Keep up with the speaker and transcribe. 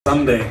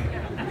Someday.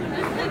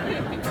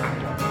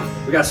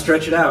 We gotta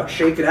stretch it out,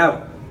 shake it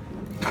out.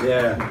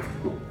 Yeah,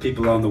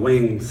 people on the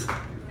wings.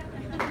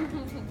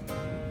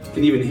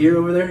 Can you even hear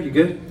over there? You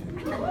good?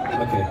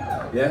 Okay,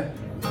 yeah?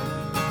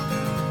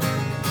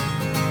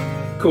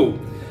 Cool.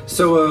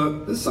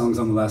 So this song's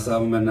on the last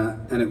album,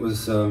 and it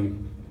was,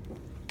 and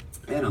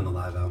on the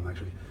live album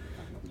actually,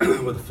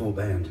 with a full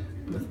band,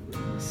 with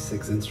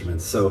 6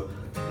 instruments. So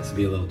this will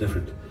be a little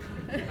different.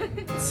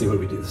 Let's see what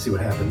we do, see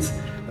what happens.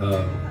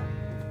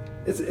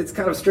 It's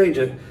kind of strange.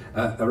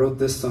 I wrote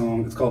this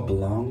song, it's called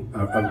Belong.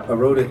 I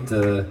wrote it,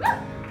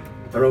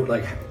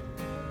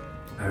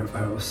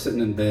 I was sitting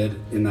in bed,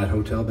 in that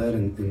hotel bed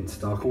in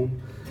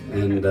Stockholm,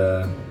 and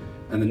the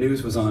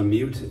news was on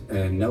mute,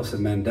 and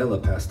Nelson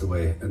Mandela passed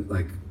away, and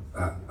like,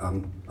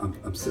 I'm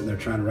sitting there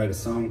trying to write a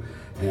song,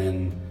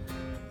 and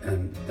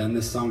then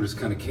this song just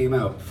kind of came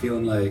out,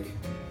 feeling like,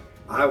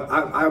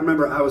 I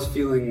remember I was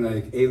feeling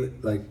like,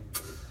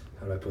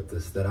 how do I put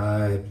this, that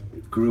I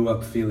grew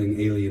up feeling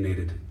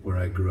alienated where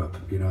I grew up.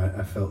 You know,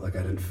 I felt like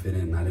I didn't fit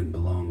in, I didn't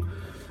belong.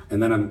 And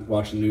then I'm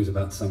watching news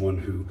about someone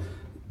who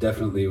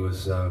definitely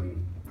was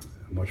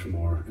much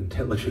more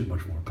intelligent,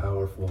 much more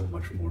powerful,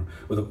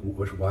 with a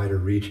much wider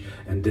reach,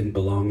 and didn't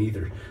belong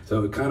either.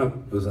 So it kind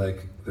of was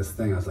like this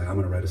thing, I was like, I'm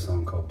gonna write a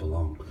song called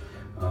Belong.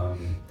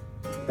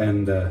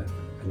 And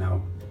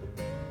now,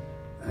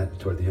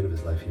 toward the end of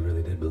his life, he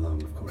really did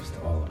belong, of course,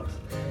 to all of us.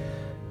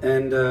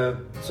 And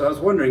so I was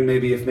wondering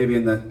maybe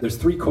there's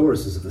 3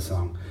 choruses of the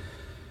song.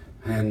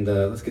 And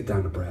let's get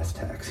down to brass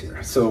tacks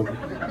here. So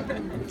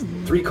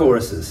 3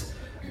 choruses.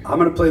 I'm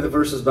gonna play the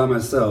verses by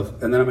myself,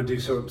 and then I'm gonna do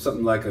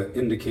something like a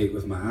indicate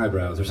with my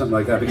eyebrows or something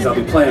like that, because I'll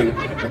be playing,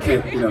 I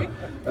can't,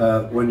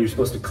 when you're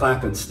supposed to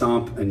clap and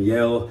stomp and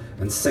yell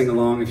and sing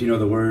along if you know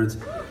the words.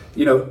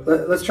 You know,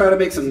 let's try to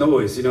make some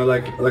noise,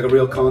 like a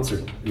real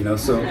concert,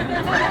 so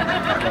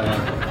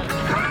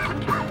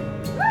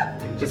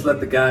just let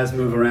the guys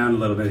move around a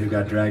little bit who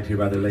got dragged here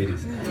by their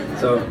ladies.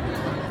 So,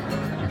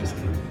 I'm just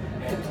kidding.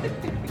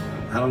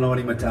 I don't know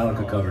any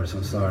Metallica covers,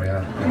 I'm sorry.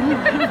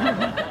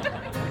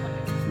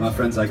 My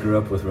friends I grew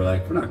up with were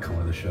like, we're not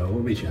coming to the show,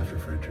 we'll meet you after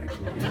for a drink.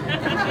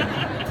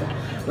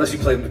 Unless you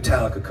play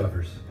Metallica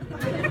covers.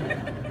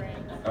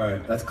 All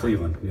right, that's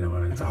Cleveland,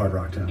 it's a hard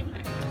rock town.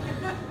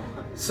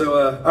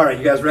 So, all right,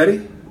 you guys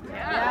ready?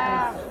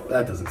 Yeah.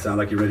 That doesn't sound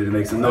like you're ready to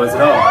make some noise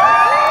at all.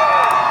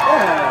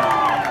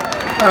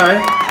 Yeah. All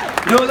right.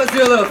 Let's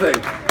do a little thing.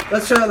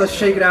 Let's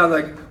shake it out.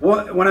 Like,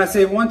 when I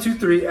say 1, 2,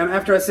 3, and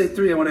after I say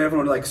 3, I want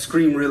everyone to like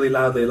scream really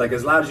loudly, like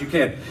as loud as you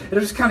can.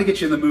 It'll just kind of get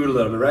you in the mood a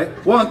little bit, right?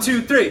 1,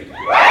 2, 3.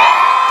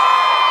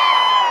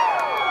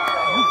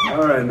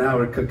 All right, now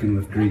we're cooking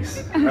with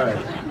grease. All right.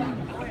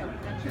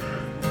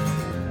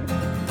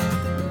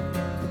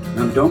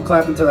 Now don't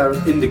clap until I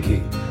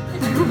indicate.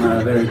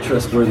 Very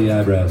trustworthy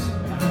eyebrows.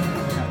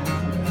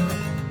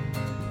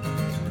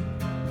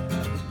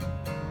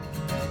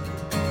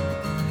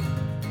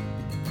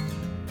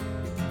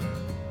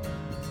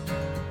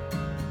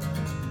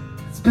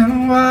 It's been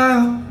a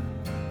while,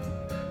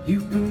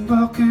 you've been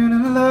walking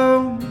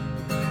alone.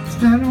 It's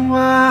been a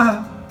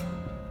while,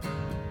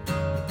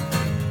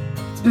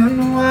 it's been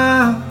a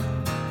while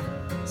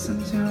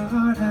since your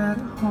heart had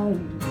a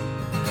home.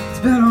 It's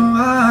been a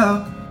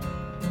while.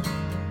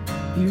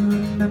 You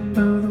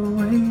remember the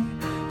way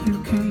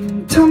you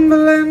came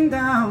tumbling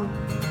down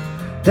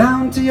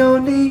to your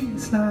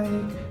knees like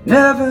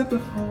never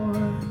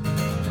before.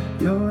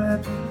 You're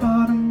at the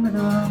bottom in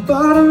a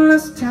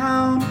bottomless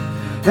town,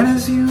 and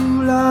as you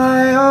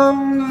lie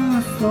on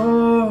the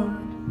floor,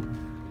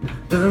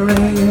 the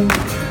rain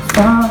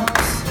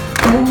falls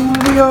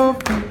over your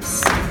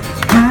face.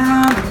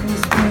 Now in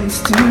this place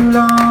too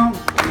long,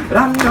 but I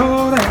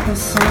know that the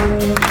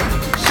sun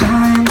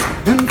shines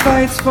and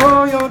fights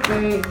for your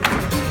day.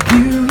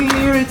 You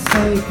hear it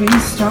say, be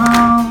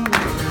strong,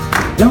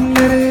 don't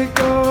let it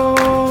go.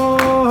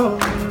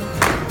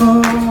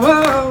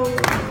 Oh,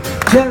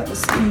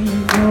 just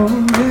keep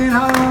moving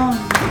on,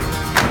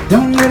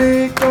 don't let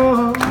it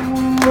go.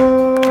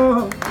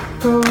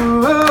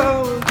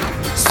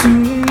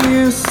 Soon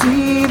you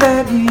see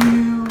that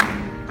you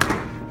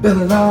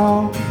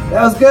belong.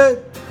 That was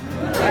good.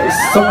 That was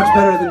so much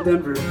better than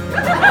Denver.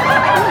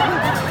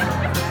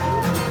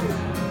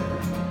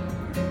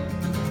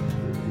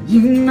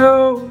 You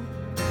know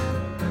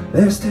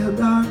there's still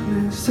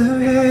darkness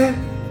ahead.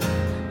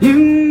 You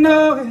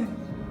know it.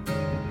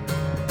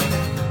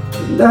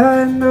 And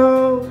I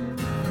know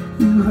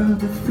you heard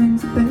the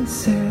things that they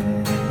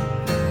said.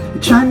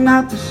 You try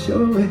not to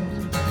show it.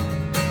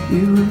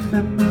 You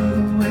remember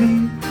the way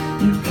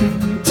you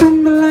came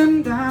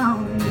tumbling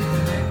down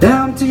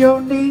to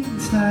your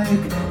knees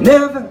like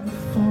never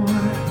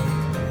before.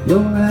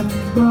 You're at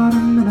the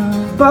bottom in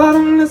a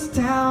bottomless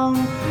town,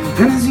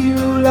 and as you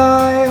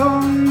lie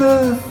on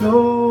the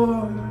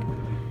floor,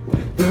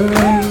 the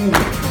rain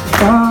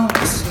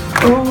falls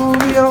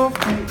over your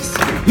face.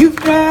 You've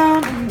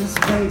drowned in this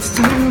place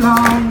too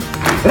long,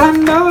 but I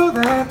know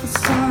that the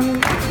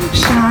sun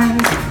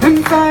shines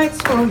and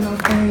fights for your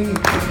faith.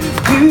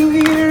 You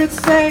hear it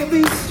say,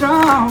 be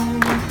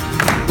strong,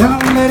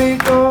 don't let let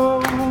it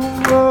go.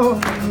 Oh,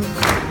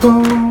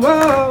 oh,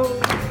 oh.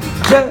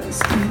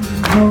 Just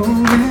keep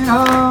holding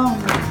on.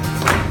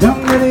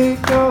 Don't let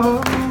it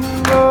go.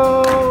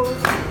 Oh,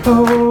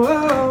 oh,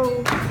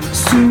 oh.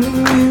 Soon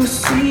you'll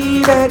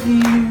see that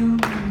you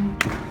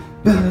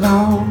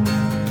belong.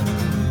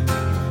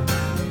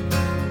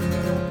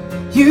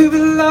 You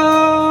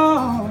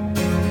belong.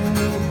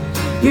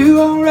 You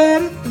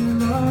already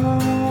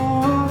belong.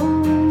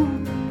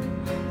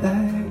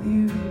 That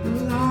you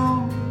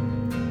belong.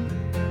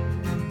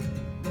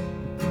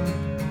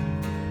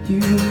 You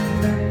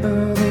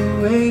remember the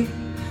way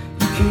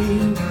you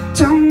came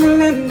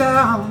tumbling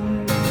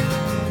down,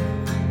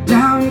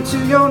 down to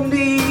your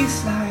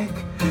knees like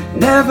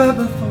never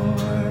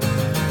before.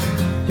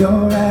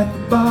 You're at the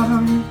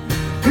bottom,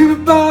 in a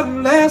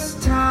bottomless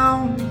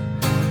town,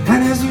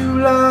 and as you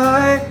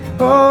lie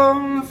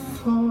on the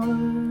floor,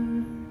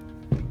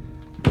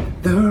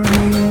 the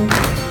rain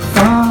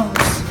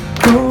falls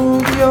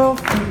over your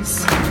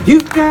face.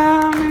 You've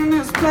been in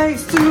this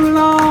place too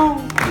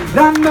long, but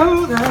I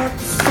know that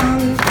the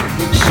sun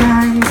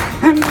shines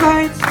and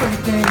lights the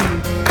day.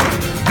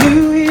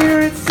 You hear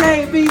it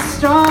say, be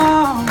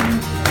strong.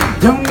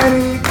 Don't let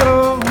it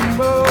go.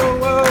 Oh,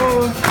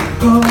 oh,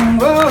 oh,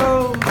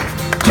 oh.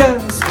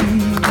 Just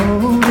keep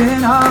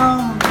holding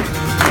on.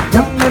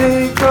 Don't let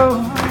it go.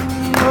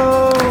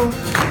 Oh,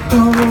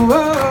 oh,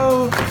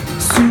 oh.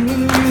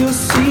 Soon you'll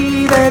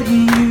see that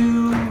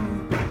you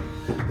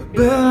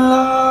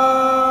belong.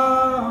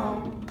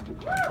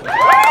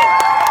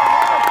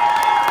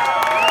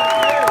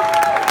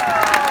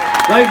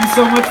 Thank you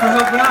so much for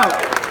helping out.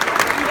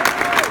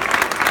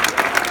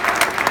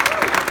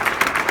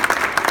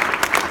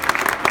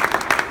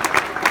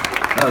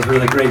 That was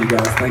really great, you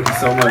guys. Thank you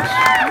so much.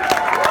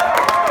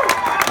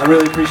 I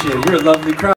really appreciate it. You're a lovely crowd.